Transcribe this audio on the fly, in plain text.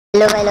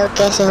Hello भाई लोग,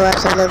 कैसे हो आप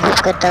सब लोग। होप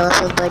करता हूँ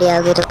सब बढ़िया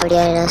होगी। तो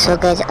बढ़िया है ना। सो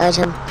गाइस, आज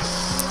हम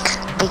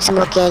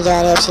बिgsmoke के यहाँ जा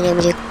रहे हैं। उसी ने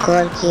मुझे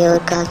कॉल की और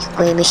कहा कि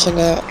कोई मिशन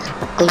है,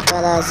 कोई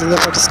बड़ा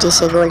लिबर्टी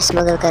से गोल्ड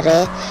स्मगल कर रहे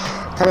हैं,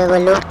 हमें वो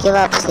लूट के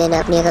वापस लेना,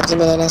 अपने कब्जे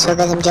में लेना। सो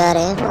गाइस, हम जा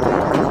रहे हैं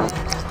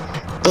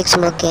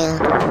बिgsmoke के यहाँ।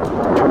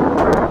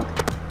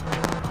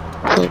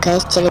 फिर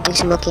गाइस चलिए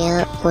बिgsmoke के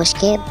यहाँ पहुँच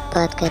के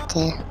बात करते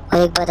हैं।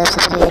 और एक बात आप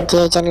सबसे विनती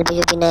है, चैनल पर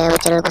जो भी नया है वो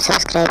चैनल को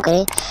सब्सक्राइब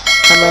करें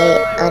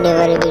हमारे आने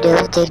वाले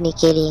वीडियो देखने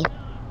के लिए।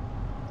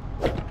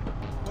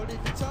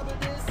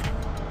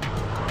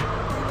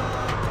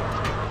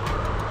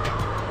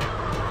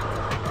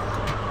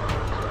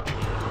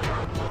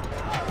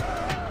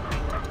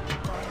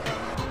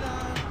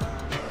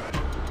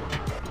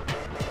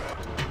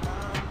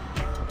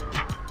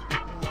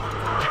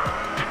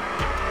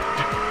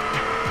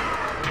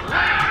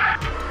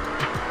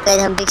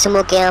 हम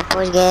बिgsmoke के यहाँ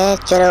पहुँच गए हैं।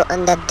 चलो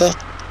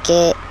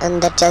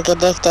अंदर चल के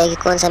देखते हैं कि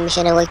कौन सा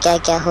मिशन है, वो क्या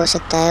क्या हो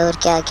सकता है और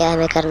क्या क्या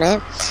हमें करना है।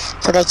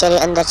 तो गाइस चलिए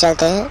अंदर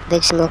चलते हैं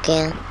बिgsmoke के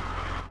यहाँ।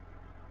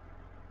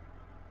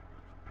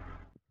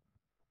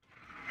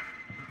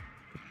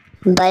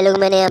 भाई लोग,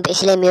 मैंने यहाँ पे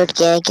इसलिए म्यूट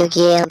किया है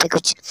क्योंकि यहाँ पे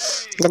कुछ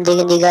गंदी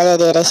गंदी गालियाँ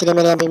दे रहा है, इसलिए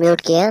मैंने यहाँ पे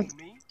म्यूट किया है।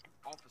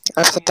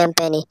 और उससे टाइम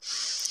पे नहीं,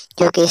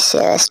 क्योंकि इस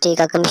सिटी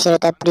का कमिश्नर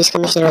होता है, पुलिस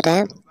कमिश्नर होता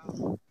है।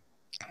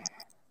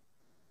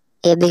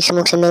 ये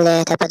बिgsmoke से मिल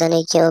आया था, पता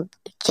नहीं क्यों।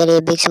 चलिए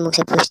बिgsmoke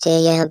से पूछते हैं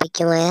यहाँ पे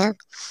क्यों आया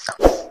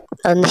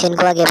और मिशन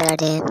को आगे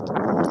बढ़ाते हैं।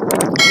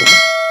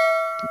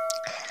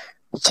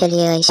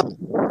 चलिए गाइस।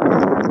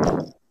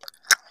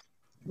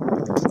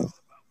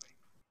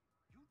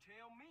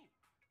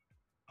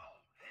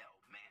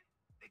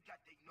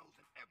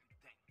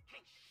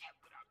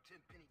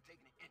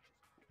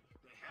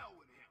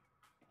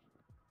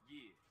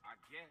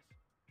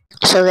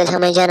 सो गाइस,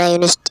 हमें जाना है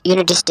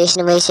यूनिटी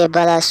स्टेशन, वहीं से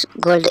बड़ा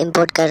गोल्ड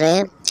इंपोर्ट कर रहे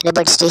हैं,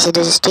 लिबर्टी सिटी से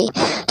दूसरी सिटी।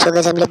 सो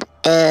गाइस, हम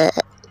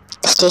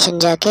स्टेशन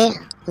जाके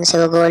उनसे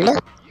वो गोल्ड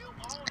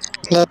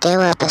लेते हैं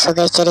वापस। सो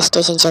गाइस चलिए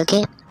स्टेशन चल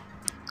के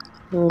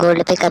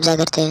गोल्ड पे कब्जा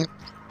करते हैं।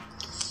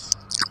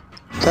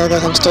 तो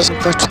गाइस हम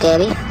स्टेशन पहुंच चुके हैं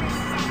अभी।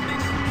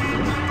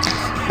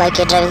 बाइक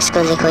की ड्राइविंग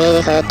स्किल देखो, ये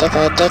देखो, ये देखो,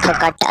 ये देखो,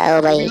 कट।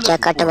 ओ भाई, क्या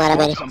कट मारा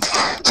मैंने।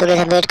 सो गाइस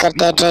हम वेट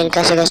करते हैं ट्रेन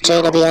का। सो गाइस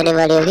ट्रेन अभी आने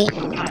वाली होगी।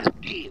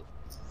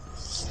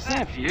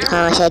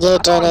 हाँ, शायद यही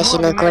ट्रेन है, इसी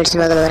में गोल्ड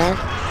स्मगल हो रहा है।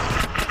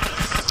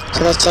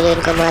 सो गाइस चलिए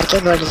इनको मार के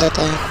गोल्ड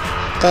लेते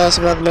हैं। तो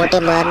स्मोक मोटे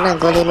मारना,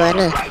 गोली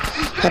मारना।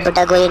 ये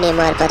बुड्ढा गोली नहीं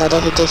मार पाता,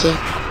 देखिए देखिए।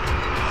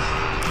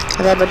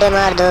 अबे बुड्ढे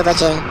मार दो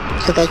बचे।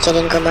 सो गाइस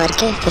चलिए इनको मार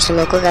के फिर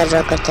स्मोक को गार्ड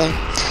ड्रॉप करते हैं।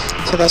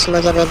 सो गाइस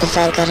स्मोक यहाँ पे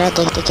फायर कर रहा है,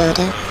 देखते क्या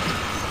होता है।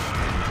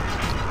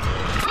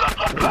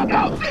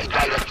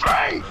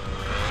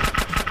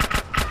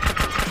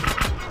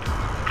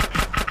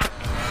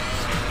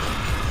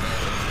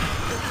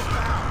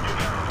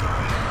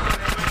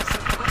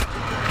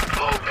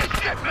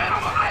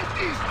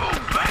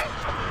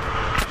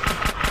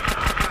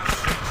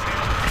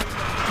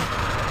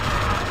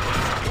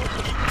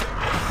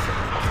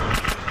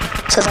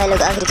 सो भाई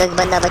लोग, आखिर तक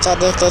बंदा बचा,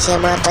 देखते इसे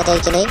मार पाता है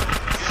कि नहीं।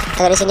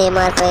 अगर इसे नहीं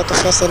मार पाए तो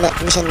फिर से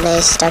मिशन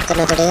नया स्टार्ट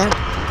करना पड़ेगा।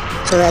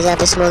 सो गाइस यहाँ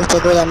पे स्मोक पे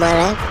गोलियां मार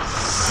रहा है।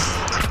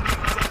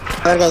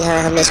 और गाइस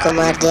हाँ, हमने इसको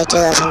मार दिया।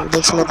 चलो अब हम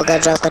बिgsmoke को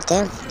ड्रॉप करते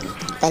हैं।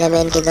 पहले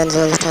मैं इनके गन्स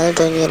उठा लूँ,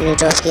 तो इन्होंने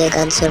ड्रॉप किया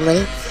गन्स और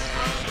मनी।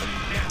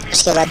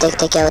 उसके बाद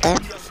देखते क्या होता है।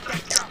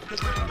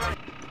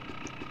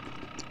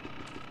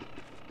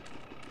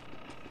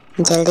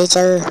 जल्दी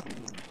चल।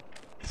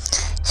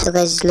 सो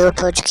गाइस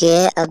लूट हो चुकी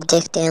है, अब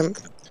देखते हैं हम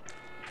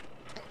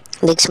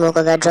बिgsmoke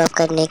को ड्रॉप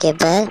करने के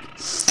बाद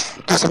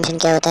दूसरा मिशन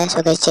क्या होता है।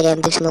 सो गाइस चलिए हम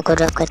बिgsmoke को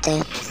ड्रॉप करते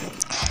हैं।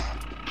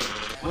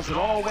 Was it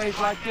always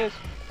like this?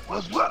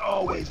 Was what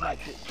always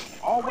like this?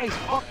 Always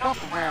fucked up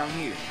around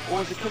here?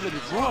 Or is it because of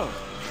the drugs?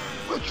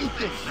 What you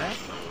think, man?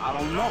 I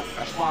don't know.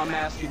 That's why I'm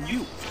asking you.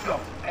 Yo,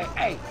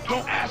 hey,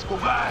 don't ask a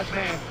wise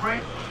man,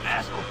 friend.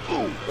 Ask a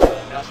fool.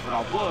 That's what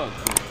I was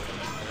doing.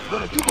 But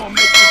if you gonna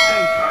make this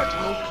thing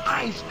personal, I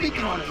ain't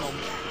speaking on it no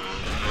more.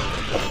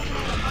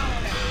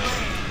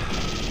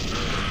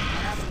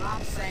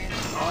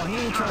 Oh, he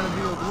ain't trying to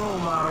be a role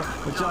model,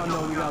 but y'all know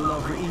we got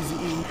love for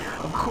Eazy-E.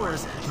 Of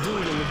course,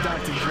 doing it with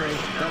Dr. Dre,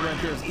 that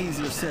right there is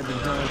easier said than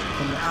done.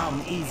 From the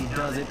album Easy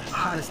Does It,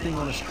 hottest thing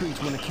on the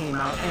streets when it came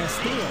out, and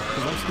still,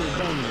 because I'm still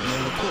banging it,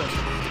 man, of course.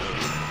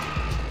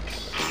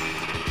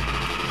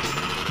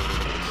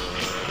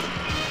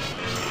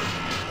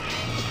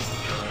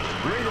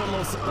 Radio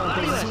Los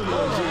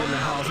Studio G in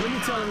the house. Let me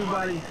tell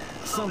everybody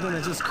something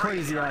that's just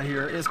crazy out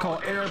here. It's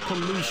called air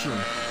pollution.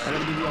 I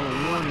gotta give you all a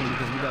warning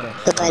because we gotta.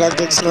 तो पहले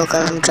बिgsmoke को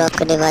हम drop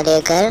करने वाले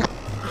हैं घर।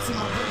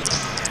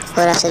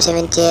 और आप सबसे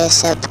विनती है,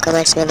 सब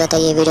कमेंट्स में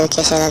बताइए वीडियो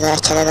कैसा लगा।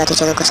 अच्छा लगा तो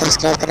चैनल को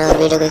सब्सक्राइब करना और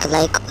वीडियो को एक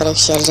लाइक और एक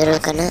शेयर जरूर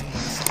करना।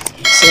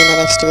 See you in the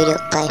next video.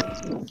 Bye.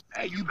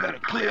 Hey, you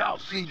better clear out,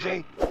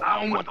 CJ.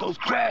 I don't want those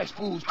trash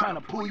fools trying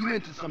to pull you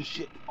into some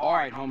shit.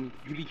 Alright, homie.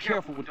 You be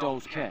careful with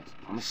those cats.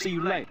 I'm gonna see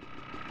you later.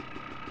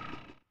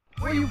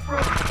 Where you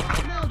from?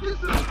 Now, this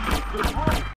is